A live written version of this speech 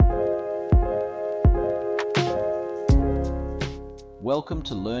Welcome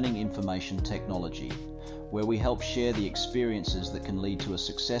to Learning Information Technology, where we help share the experiences that can lead to a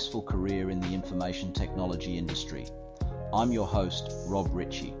successful career in the information technology industry. I'm your host, Rob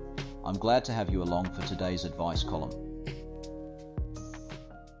Ritchie. I'm glad to have you along for today's advice column.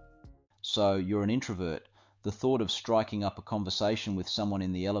 So, you're an introvert. The thought of striking up a conversation with someone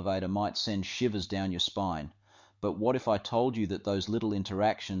in the elevator might send shivers down your spine. But what if I told you that those little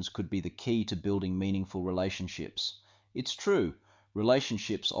interactions could be the key to building meaningful relationships? It's true.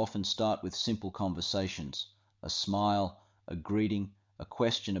 Relationships often start with simple conversations, a smile, a greeting, a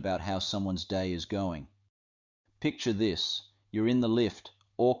question about how someone's day is going. Picture this. You're in the lift,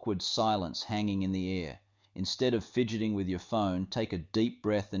 awkward silence hanging in the air. Instead of fidgeting with your phone, take a deep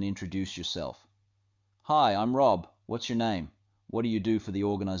breath and introduce yourself. Hi, I'm Rob. What's your name? What do you do for the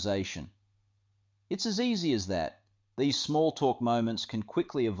organization? It's as easy as that. These small talk moments can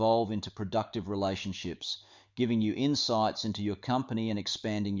quickly evolve into productive relationships, giving you insights into your company and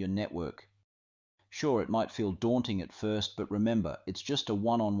expanding your network. Sure, it might feel daunting at first, but remember, it's just a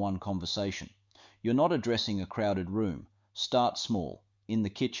one-on-one conversation. You're not addressing a crowded room. Start small, in the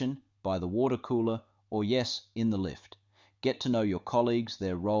kitchen, by the water cooler, or yes, in the lift. Get to know your colleagues,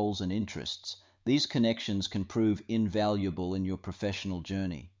 their roles and interests. These connections can prove invaluable in your professional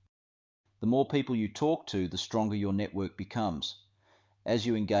journey. The more people you talk to, the stronger your network becomes. As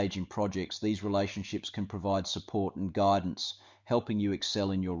you engage in projects, these relationships can provide support and guidance, helping you excel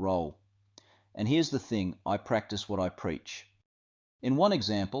in your role. And here's the thing, I practice what I preach. In one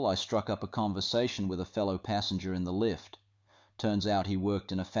example, I struck up a conversation with a fellow passenger in the lift. Turns out he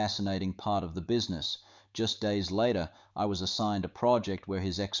worked in a fascinating part of the business. Just days later, I was assigned a project where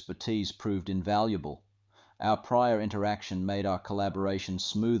his expertise proved invaluable. Our prior interaction made our collaboration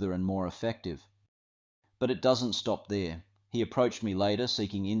smoother and more effective. But it doesn't stop there. He approached me later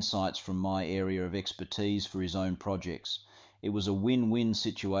seeking insights from my area of expertise for his own projects. It was a win-win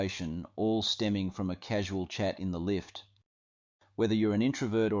situation, all stemming from a casual chat in the lift. Whether you're an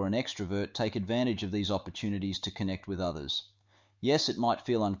introvert or an extrovert, take advantage of these opportunities to connect with others. Yes, it might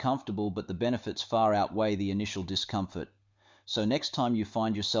feel uncomfortable, but the benefits far outweigh the initial discomfort. So next time you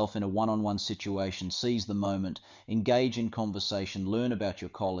find yourself in a one-on-one situation, seize the moment, engage in conversation, learn about your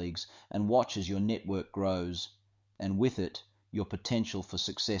colleagues, and watch as your network grows, and with it, your potential for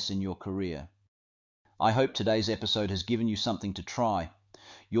success in your career. I hope today's episode has given you something to try.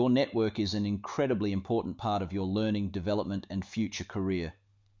 Your network is an incredibly important part of your learning, development, and future career.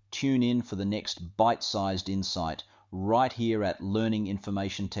 Tune in for the next bite-sized insight right here at Learning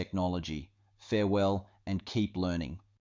Information Technology. Farewell and keep learning.